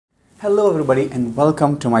Hello everybody and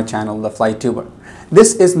welcome to my channel, the FlyTuber.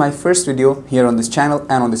 This is my first video here on this channel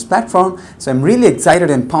and on this platform, so I'm really excited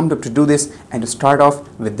and pumped up to do this and to start off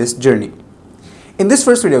with this journey. In this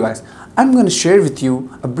first video guys, I'm going to share with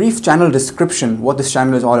you a brief channel description, what this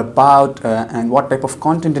channel is all about and what type of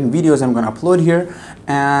content and videos I'm going to upload here,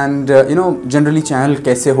 and generally channel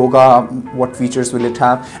kaise hoga, what features will it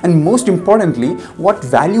have, and most importantly what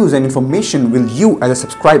values and information will you as a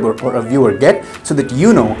subscriber or a viewer get, so that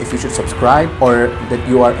you know if you should subscribe or that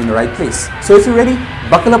you are in the right place. So if you're ready,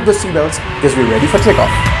 buckle up the seatbelts because we're ready for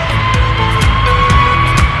takeoff.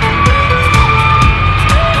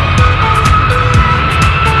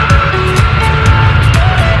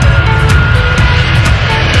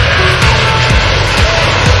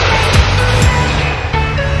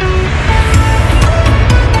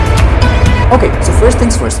 Okay, so first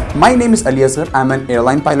things first, my name is Aviators. I'm an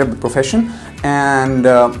airline pilot by profession, and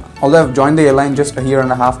although I've joined the airline just a year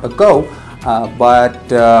and a half ago,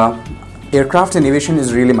 aircraft and aviation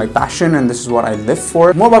is really my passion and this is what I live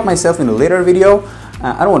for. More about myself in a later video.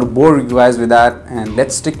 I don't want to bore you guys with that, and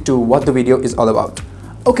let's stick to what the video is all about.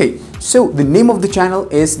 Okay, so the name of the channel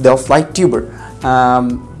is the FlyTuber.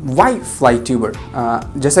 Why FlyTuber?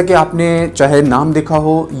 जैसा कि आपने चाहे नाम देखा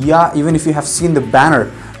हो या even if you have seen the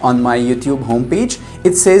banner on my YouTube homepage,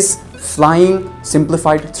 it says Flying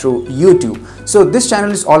Simplified through YouTube. So this channel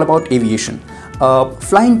is all about aviation,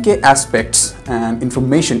 flying के aspects and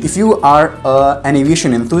information. If you are an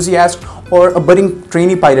aviation enthusiast or a budding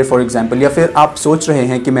trainee pilot for example, या फिर आप सोच रहे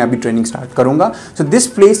हैं कि मैं अभी training start करूँगा, so this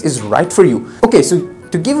place is right for you. Okay, so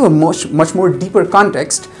to give a much more deeper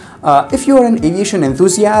context, if you are an aviation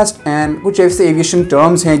enthusiast and कुछ ऐसे aviation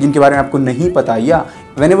terms हैं जिनके बारे में आपको नहीं पता, या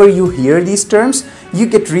whenever you hear these terms, you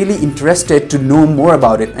get really interested to know more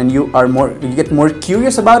about it and you get more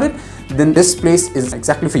curious about it, then this place is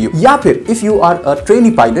exactly for you. या फिर if you are a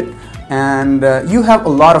trainee pilot and you have a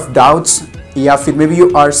lot of doubts, या फिर maybe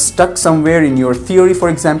you are stuck somewhere in your theory for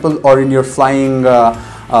example or in your flying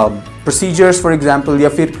procedures for example, या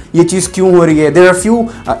फिर ये चीज़ क्यों हो रही है. There are few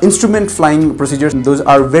instrument flying procedures. Those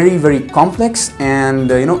are very complex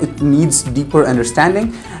and it needs deeper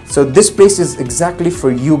understanding. So this place is exactly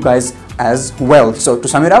for you guys as well. So to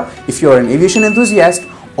sum it up, if you are an aviation enthusiast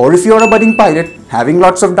or if you are a budding pilot having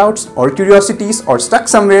lots of doubts or curiosities or stuck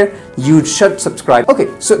somewhere, you should subscribe. Okay,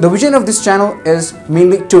 so the vision of this channel is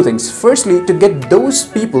mainly two things. Firstly, to get those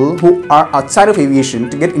people who are outside of aviation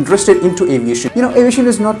to get interested into aviation. Aviation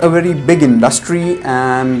is not a very big industry,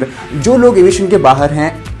 and जो लोग aviation के बाहर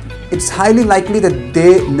हैं, it's highly likely that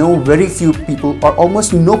they know very few people or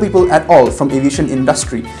almost no people at all from aviation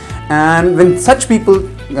industry. And when such people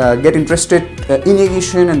get interested in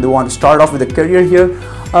aviation and they want to start off with a career here,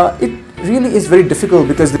 it really is very difficult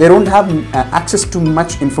because they don't have access to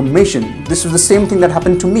much information. This was the same thing that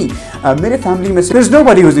happened to me. मेरे family में there's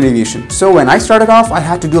nobody who's in aviation. So when I started off, I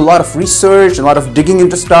had to do a lot of research, a lot of digging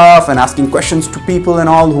into stuff and asking questions to people and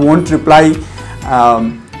all who won't reply.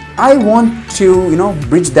 I want to,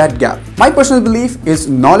 bridge that gap. My personal belief is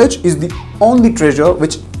knowledge is the only treasure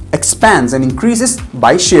which expands and increases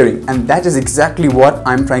by sharing, and that is exactly what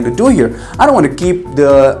I'm trying to do here. I don't want to keep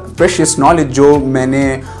the precious knowledge जो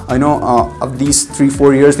मैंने of these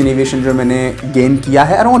 3-4 years in aviation जो मैंने gain किया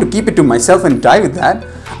है, I don't want to keep it to myself and die with that.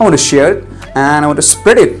 I want to share it and I want to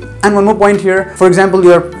spread it. And one more point here, for example,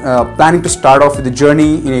 you're planning to start off with a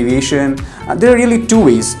journey in aviation. There are really two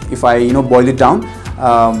ways if I boil it down.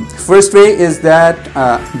 First way is that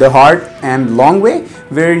the hard and long way,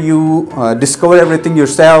 where you discover everything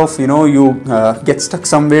yourself, you get stuck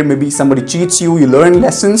somewhere, maybe somebody cheats you, you learn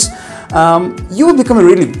lessons, you will become a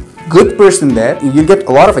really good person there, you'll get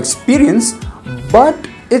a lot of experience, but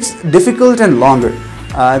it's difficult and longer.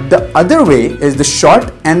 The other way is the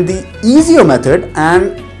short and the easier method,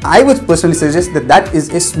 and I would personally suggest that that is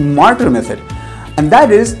a smarter method, and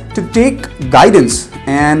that is to take guidance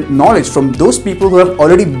and knowledge from those people who have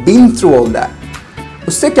already been through all that.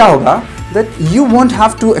 उससे क्या होगा that you won't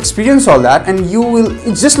have to experience all that, and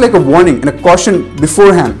it's just like a warning and a caution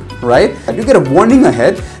beforehand, right? You get a warning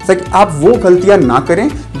ahead. It's like आप वो गलतियाँ ना करें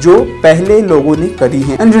जो पहले लोगों ने करी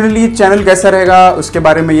हैं. And generally channel कैसा रहेगा उसके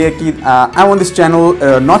बारे में ये कि I want this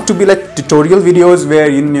channel not to be like tutorial videos where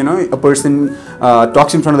a person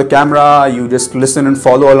talks in front of the camera, you just listen and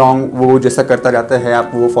follow along, वो जैसा करता जाता है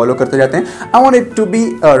आप वो follow करते जाते हैं. I want it to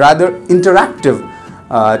be a rather interactive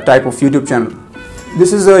type of YouTube channel.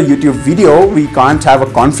 This is a YouTube video, we can't have a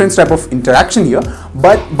conference type of interaction here,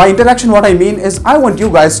 but by interaction what I mean is I want you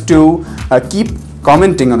guys to keep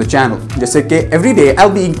commenting on the channel. जैसे कि every day I'll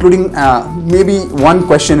be including maybe one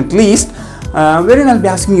question at least wherein I'll be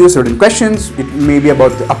asking you certain questions. It may be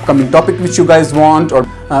about the upcoming topic which you guys want, or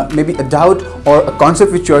maybe a doubt or a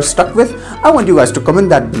concept which you are stuck with. I want you guys to comment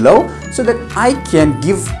that below so that I can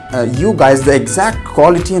give you guys the exact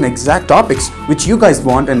quality and exact topics which you guys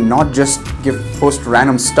want, and not just post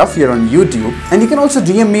random stuff here on YouTube. And you can also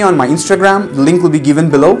DM me on my Instagram. The link will be given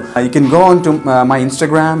below. You can go on to my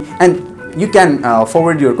Instagram and you can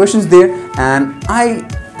forward your questions there, and I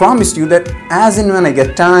promised you that as in when I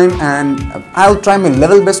get time, and I'll try my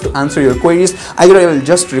level best to answer your queries. Either I will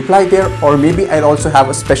just reply there, or maybe I'll also have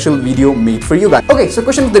a special video made for you guys. Okay, so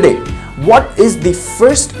question of the day: what is the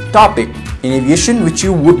first topic in aviation which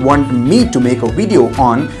you would want me to make a video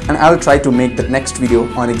on, and I'll try to make the next video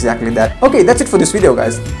on exactly that. Okay, that's it for this video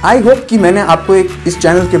guys. I hope कि मैंने आपको इस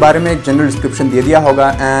channel के बारे में एक general description दे दिया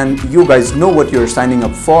होगा, and you guys know what you're signing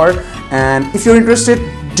up for. And if you're interested,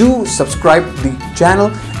 do subscribe the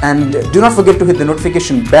channel, and do not forget to hit the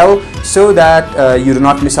notification bell so that you do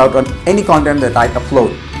not miss out on any content that I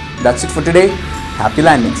upload. That's it for today. Happy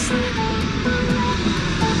landings.